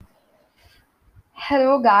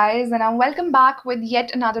Hello, guys, and I'm welcome back with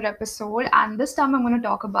yet another episode. And this time, I'm going to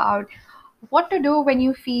talk about what to do when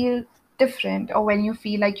you feel different or when you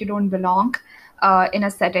feel like you don't belong in a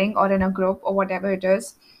setting or in a group or whatever it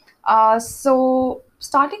is.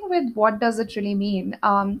 Starting with what does it really mean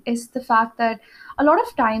is the fact that a lot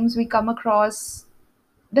of times we come across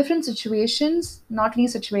different situations, not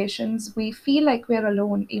least situations, we feel like we're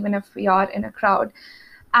alone, even if we are in a crowd.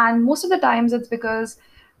 And most of the times, it's because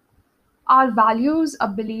our values, our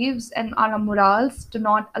beliefs, and our morals do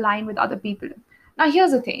not align with other people. Now,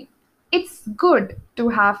 here's the thing, it's good to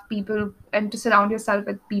have people and to surround yourself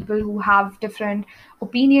with people who have different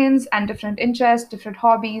opinions and different interests, different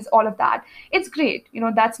hobbies, all of that. It's great.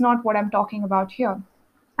 That's not what I'm talking about here.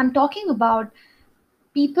 I'm talking about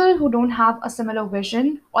people who don't have a similar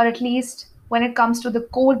vision, or at least when it comes to the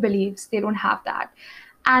core beliefs, they don't have that.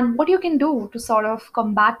 And what you can do to sort of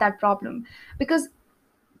combat that problem. Because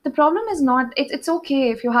the problem is not it's okay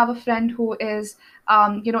if you have a friend who is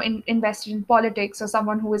invested in politics, or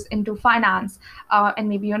someone who is into finance, and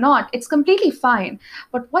maybe you're not. It's completely fine.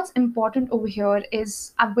 But what's important over here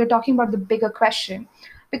is we're talking about the bigger question,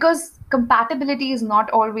 because compatibility is not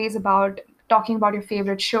always about talking about your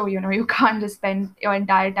favorite show. You can't just spend your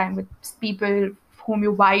entire time with people whom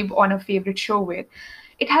you vibe on a favorite show with.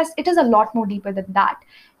 It is a lot more deeper than that.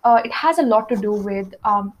 It has a lot to do with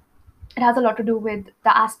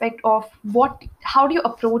the aspect of what how do you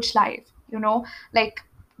approach life, like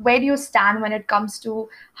where do you stand when it comes to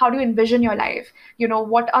how do you envision your life.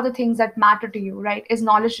 What are the things that matter to you, right? Is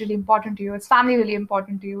knowledge really important to you? Is family really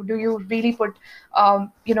important to you? Do you really put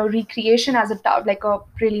recreation as like a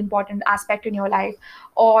really important aspect in your life?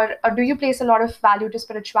 Or do you place a lot of value to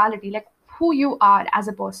spirituality, like who you are as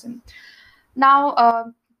a person?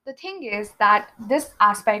 Now, the thing is that this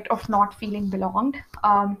aspect of not feeling belonged,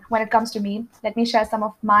 when it comes to me, let me share some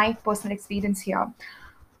of my personal experience here.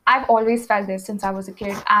 I've always felt this since I was a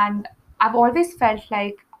kid, and I've always felt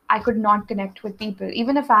like I could not connect with people,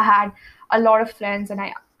 even if I had a lot of friends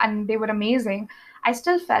and they were amazing. I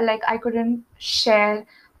still felt like I couldn't share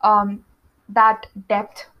um, that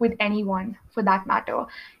depth with anyone, for that matter.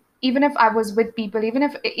 Even if I was with people, even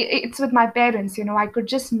if it's with my parents, I could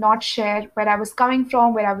just not share where I was coming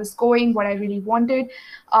from, where I was going, what I really wanted,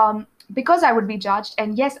 because I would be judged.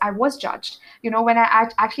 And yes, I was judged. When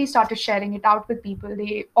I actually started sharing it out with people,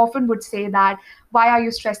 they often would say that, why are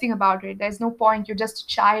you stressing about it? There's no point. You're just a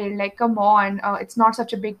child. Like, come on. It's not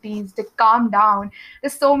such a big deal. Just calm down.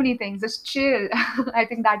 There's so many things. Just chill. I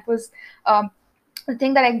think that was the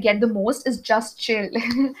thing that I get the most is just chill.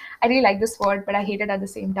 I really like this word, but I hate it at the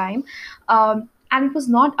same time. And it was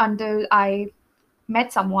not until I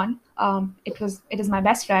met someone. It is my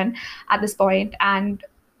best friend at this point, and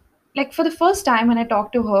like for the first time when I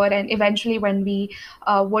talked to her, and eventually when we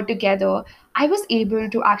were together, I was able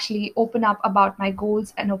to actually open up about my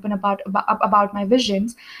goals and open about my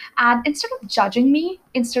visions. And instead of judging me,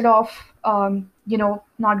 instead of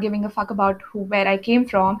not giving a fuck about where I came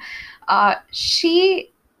from,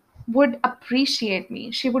 she would appreciate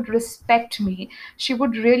me. She would respect me. She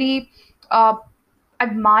would really uh,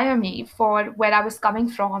 admire me for where I was coming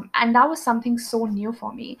from. And that was something so new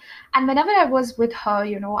for me. And whenever I was with her,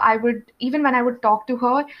 even when I would talk to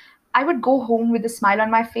her, I would go home with a smile on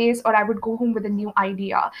my face, or I would go home with a new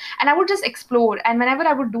idea, and I would just explore. And whenever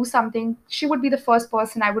I would do something, she would be the first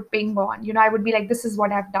person I would ping on. I would be like, this is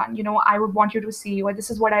what I've done. I would want you to see, or this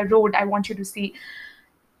is what I wrote. I want you to see.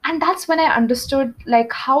 And that's when I understood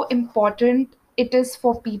like how important it is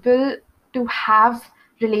for people to have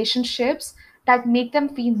relationships that make them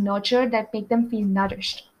feel nurtured, that make them feel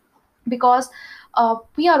nourished. Because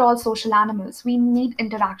we are all social animals. We need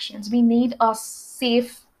interactions. We need a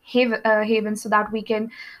safe haven so that we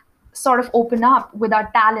can sort of open up with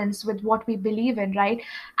our talents, with what we believe in, right?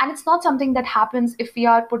 And it's not something that happens if we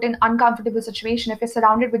are put in uncomfortable situation, if we're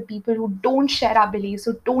surrounded with people who don't share our beliefs,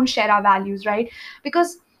 who don't share our values, right?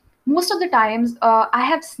 Because most of the times, I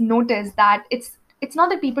have noticed that it's not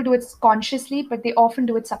that people do it consciously, but they often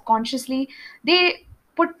do it subconsciously. They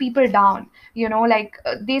put people down, like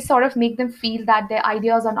they sort of make them feel that their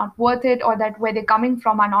ideas are not worth it, or that where they're coming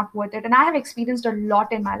from are not worth it. And I have experienced a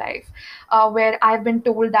lot in my life, where I've been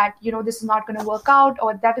told that, this is not going to work out,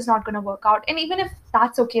 or that is not going to work out. And even if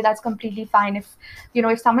that's okay, that's completely fine.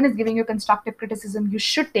 If someone is giving you constructive criticism, you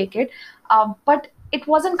should take it. But it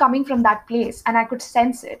wasn't coming from that place, and I could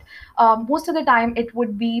sense it. Most of the time it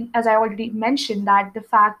would be, as I already mentioned, that the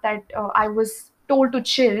fact that I was told to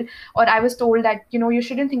chill, or I was told that, you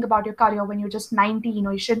shouldn't think about your career when you're just 19,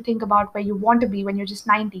 or you shouldn't think about where you want to be when you're just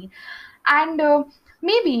 19. And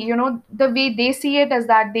maybe, the way they see it is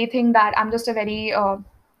that they think that I'm just a very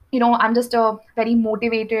I'm just a very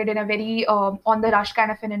motivated and a very on the rush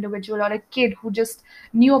kind of an individual, or a kid who just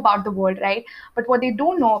knew about the world, right? But what they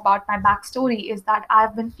don't know about my backstory is that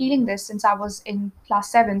I've been feeling this since I was in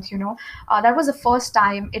class seventh. That was the first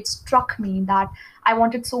time it struck me that I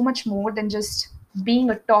wanted so much more than just being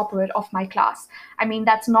a topper of my class. I mean,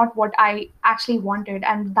 that's not what I actually wanted,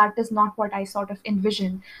 and that is not what I sort of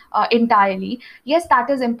envisioned entirely. Yes, that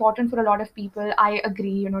is important for a lot of people. I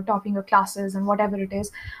agree, topping your classes and whatever it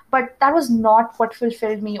is, but that was not what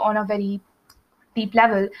fulfilled me on a very deep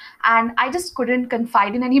level. And I just couldn't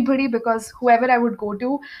confide in anybody, because whoever I would go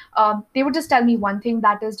to, they would just tell me one thing,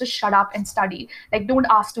 that is just shut up and study, like don't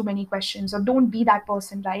ask too many questions or don't be that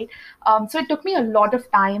person, right? So it took me a lot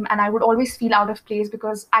of time, and I would always feel out of place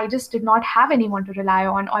because I just did not have anyone to rely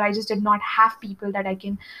on, or I just did not have people that I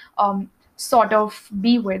can sort of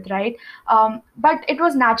be with, right? But it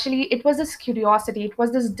was this curiosity, it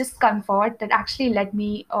was this discomfort that actually led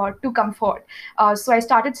me to comfort. So I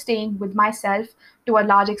started staying with myself to a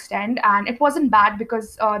large extent, and it wasn't bad,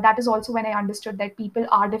 because that is also when I understood that people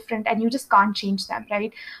are different and you just can't change them,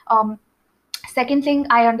 right? um, Second thing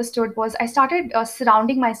I understood was I started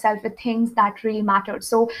surrounding myself with things that really mattered.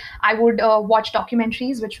 So I would watch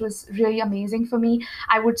documentaries, which was really amazing for me.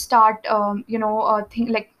 I would start think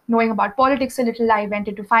like knowing about politics a little. I went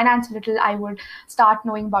into finance a little. I would start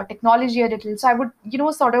knowing about technology a little. So I would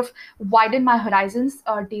sort of widen my horizons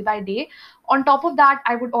day by day. On top of that,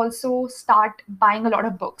 I would also start buying a lot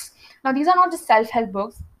of books. Now these are not just self-help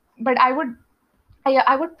books, but I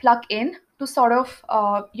would plug in to sort of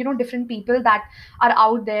different people that are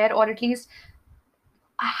out there, or at least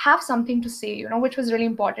have something to say, which was really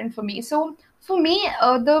important for me. So for me,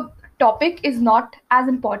 the topic is not as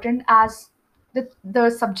important as the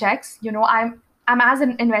subjects. I'm as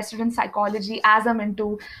invested in psychology as I'm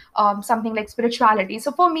into something like spirituality.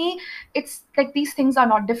 So for me, it's like these things are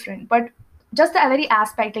not different, but just the very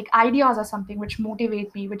aspect, like ideas are something which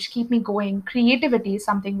motivate me, which keep me going. Creativity is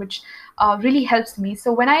something which really helps me.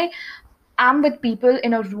 So when I am with people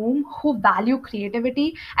in a room who value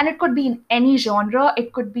creativity, and it could be in any genre,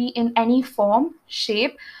 it could be in any form,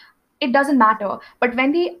 shape, it doesn't matter. But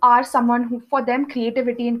when they are someone who, for them,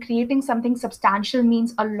 creativity and creating something substantial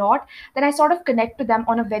means a lot, then I sort of connect to them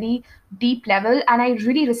on a very deep level, and I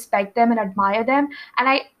really respect them and admire them,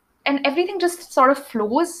 and everything just sort of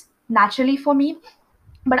flows naturally for me.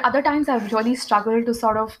 But other times I've really struggled to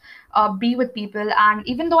sort of be with people, and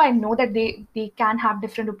even though I know that they can have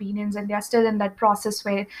different opinions and they're still in that process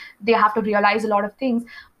where they have to realize a lot of things.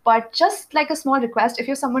 But just like a small request, if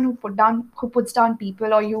you're someone who puts down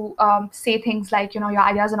people, or you say things like, your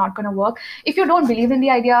ideas are not going to work, if you don't believe in the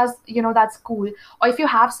ideas, that's cool. Or if you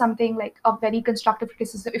have something like a very constructive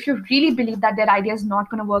criticism, if you really believe that their idea is not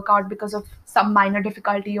going to work out because of some minor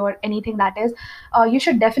difficulty or anything, that is, you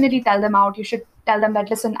should definitely tell them out. You should tell them that,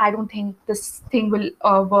 listen, I don't think this thing will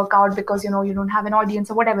work out because you don't have an audience,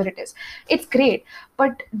 or whatever it is. It's great,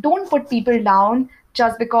 but don't put people down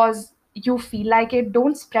just because you feel like it.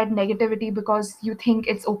 Don't spread negativity because you think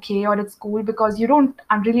it's okay or it's cool, because you don't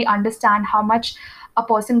really understand how much a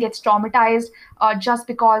person gets traumatized just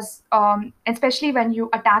because, especially when you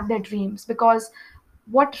attack their dreams. Because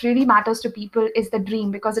what really matters to people is the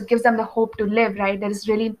dream, because it gives them the hope to live, right? There is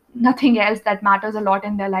really nothing else that matters a lot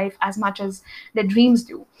in their life as much as their dreams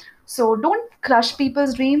do. So don't crush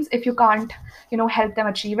people's dreams if you can't help them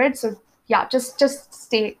achieve it. So yeah, just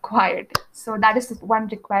stay quiet. So that is one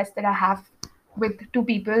request that I have with two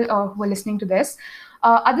people who are listening to this.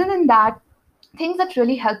 Other than that, things that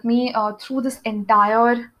really helped me through this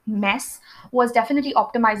entire mess was definitely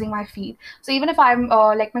optimizing my feed. So even if I'm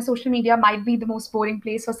like, my social media might be the most boring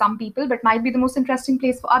place for some people, but might be the most interesting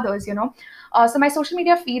place for others. So my social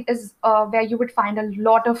media feed is where you would find a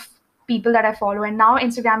lot of people that I follow. And now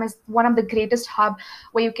Instagram is one of the greatest hub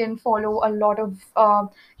where you can follow a lot of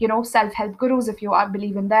self-help gurus. If you are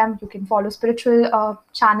believe in them, you can follow spiritual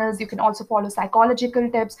channels. You can also follow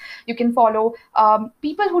psychological tips. You can follow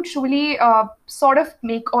people who truly sort of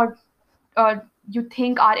make, or uh, you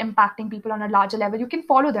think are impacting people on a larger level. You can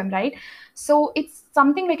follow them, right? So it's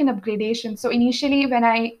something like an upgradation. So initially, when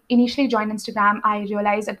I initially joined Instagram, I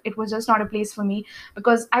realized that it was just not a place for me,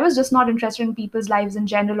 because I was just not interested in people's lives in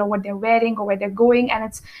general, or what they're wearing, or where they're going.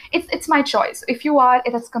 And it's my choice. If you are,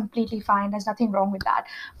 it is completely fine. There's nothing wrong with that.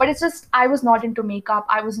 But it's just, I was not into makeup,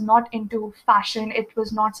 I was not into fashion, it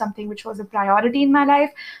was not something which was a priority in my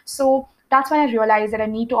life. So that's when I realized that I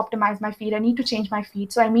need to optimize my feed. I need to change my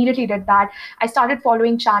feed. So I immediately did that. I started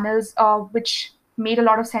following channels which made a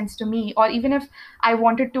lot of sense to me. Or even if I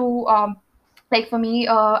wanted to, like for me,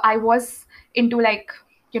 I was into like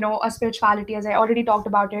spirituality, as I already talked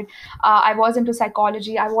about it. I was into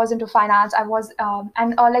psychology, I was into finance, I was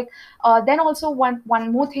and like then also one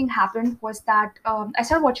more thing happened was that I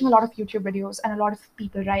started watching a lot of YouTube videos and a lot of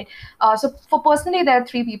people, right? So for personally, there are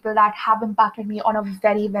three people that have impacted me on a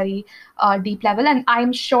very, very deep level, and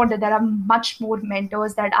I'm sure that there are much more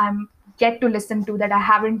mentors that I'm get to listen to that I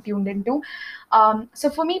haven't tuned into. So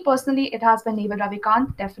for me personally, it has been Naval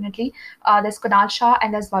Ravikant, definitely. There's Kunal Shah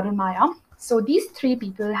and there's Varun Maya. So these three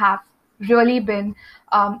people have really been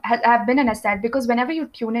have been an asset, because whenever you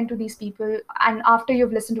tune into these people and after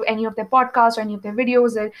you've listened to any of their podcasts or any of their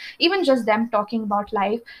videos, or even just them talking about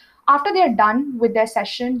life, after they're done with their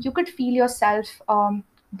session, you could feel yourself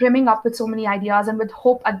brimming up with so many ideas and with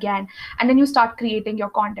hope again. And then you start creating your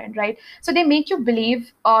content, right? So they make you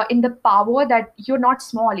believe in the power that you're not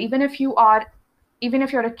small, even if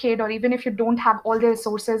you're a kid, or even if you don't have all the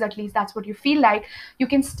resources, at least that's what you feel like, you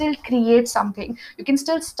can still create something, you can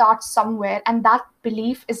still start somewhere, and that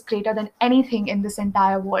belief is greater than anything in this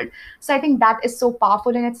entire world. So I think that is so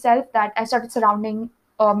powerful in itself that I started surrounding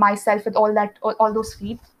myself with all those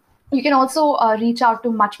feet. You can also reach out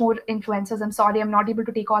to much more influencers. I'm sorry, I'm not able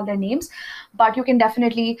to take all their names, but you can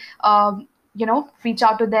definitely reach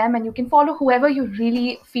out to them, and you can follow whoever you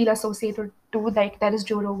really feel associated to. Like there is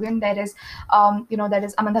Joe Rogan, there is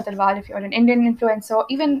Amanda Tarwal if you're an Indian influencer.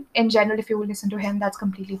 Even in general, if you listen to him, that's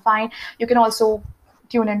completely fine. You can also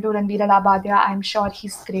tune into Ranveer Alabadia. I'm sure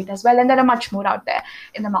he's great as well. And there are much more out there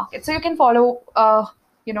in the market. So you can follow,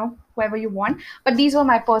 whoever you want. But these were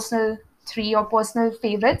my personal three or personal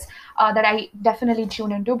favorites that I definitely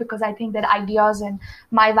tune into, because I think their ideas and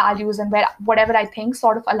my values and whatever I think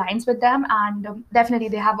sort of aligns with them. And definitely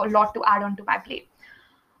they have a lot to add on to my plate.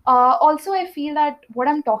 Also, I feel that what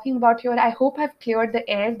I'm talking about here, I hope I've cleared the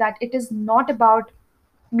air that it is not about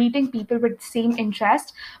meeting people with same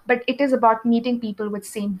interest, but it is about meeting people with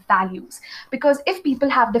same values. Because if people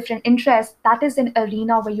have different interests, that is an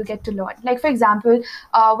arena where you get to learn. Like for example,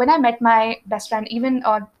 when I met my best friend, even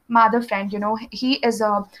my other friend, he is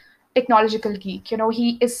a technological geek.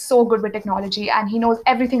 He is so good with technology, and he knows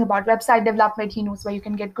everything about website development. He knows where you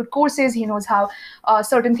can get good courses. He knows how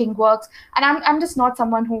certain thing works. And I'm just not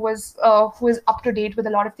someone who is up to date with a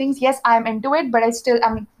lot of things. Yes, I'm into it, but I still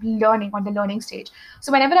am learning, on the learning stage.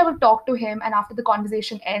 So whenever I would talk to him and after the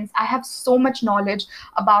conversation ends, I have so much knowledge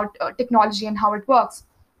about technology and how it works.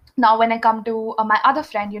 Now when I come to my other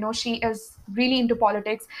friend, she is really into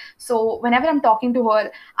politics. So whenever I'm talking to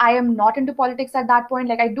her, I am not into politics at that point.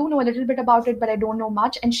 Like I do know a little bit about it, but I don't know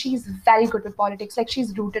much, and she's very good with politics. Like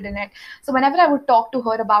she's rooted in it. So whenever I would talk to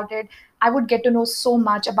her about it, I would get to know so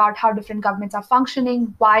much about how different governments are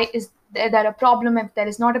functioning, why is there a problem, if there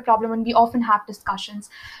is not a problem, and we often have discussions.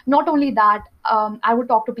 Not only that, I would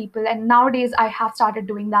talk to people, and nowadays I have started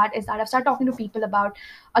doing that, is that I've started talking to people about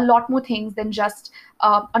a lot more things than just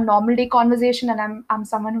a normal day conversation. And I'm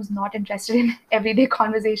someone who's not interested in everyday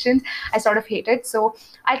conversations. I sort of hate it. So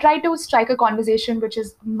I try to strike a conversation which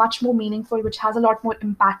is much more meaningful, which has a lot more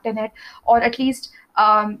impact in it, or at least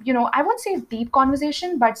I won't say deep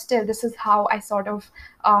conversation, but still, this is how I sort of,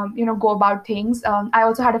 go about things. I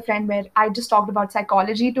also had a friend where I just talked about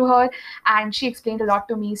psychology to her, and she explained a lot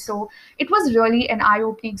to me. So it was really an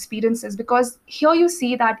eye-opening experiences, because here you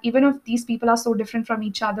see that even if these people are so different from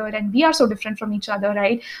each other, and we are so different from each other,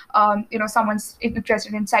 right? Someone's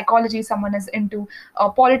interested in psychology, someone is into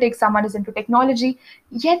politics, someone is into technology,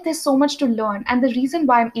 yet there's so much to learn. And the reason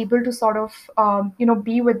why I'm able to sort of,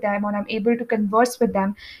 be with them, or I'm able to converse with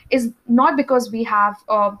them, is not because we have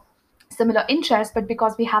similar interests, but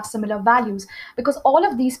because we have similar values. Because all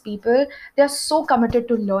of these people, they're so committed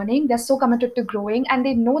to learning, they're so committed to growing, and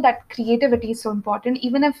they know that creativity is so important.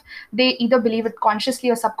 Even if they either believe it consciously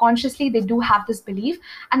or subconsciously, they do have this belief,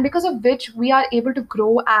 and because of which we are able to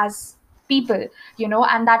grow as people,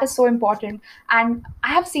 and that is so important. And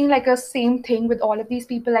I have seen like a same thing with all of these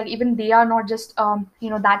people. Like even they are not just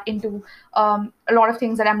that into a lot of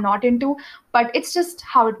things that I'm not into, but it's just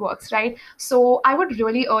how it works, right? So I would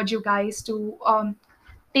really urge you guys to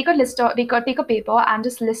take a list or take a paper and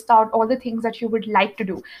just list out all the things that you would like to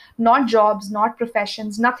do. Not jobs, not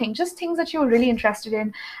professions, nothing, just things that you're really interested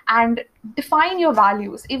in, and define your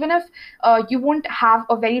values. Even if you won't have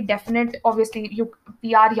a very definite, obviously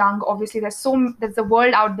we are young, obviously there's a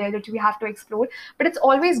world out there that we have to explore, but it's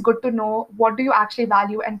always good to know what do you actually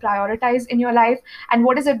value and prioritize in your life, and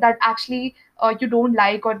what is it that actually you don't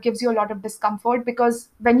like or gives you a lot of discomfort. Because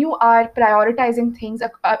when you are prioritizing things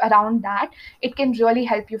around that, it can really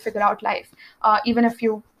help you figure out life. Even if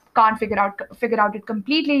you can't figure out it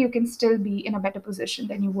completely, you can still be in a better position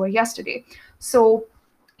than you were yesterday. So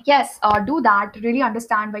yes, do that. Really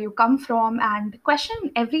understand where you come from and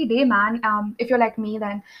question every day, man. If you're like me,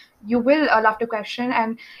 then you will love to question.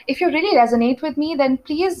 And if you really resonate with me, then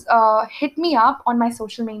please hit me up on my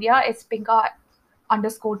social media. It's Pinka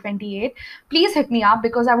underscore 28. Please hit me up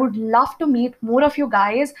because I would love to meet more of you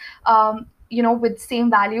guys. With same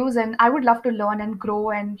values, and I would love to learn and grow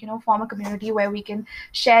and form a community where we can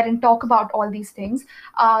share and talk about all these things.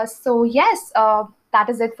 So yes, that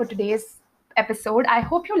is it for today's episode. I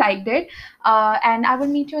hope you liked it. And I will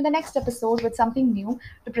meet you in the next episode with something new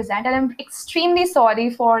to present. And I'm extremely sorry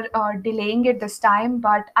for delaying it this time,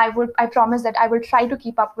 but I promise that I will try to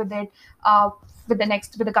keep up with it with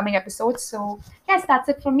the coming episodes. So yes, that's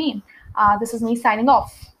it for me. This is me signing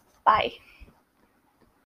off. Bye.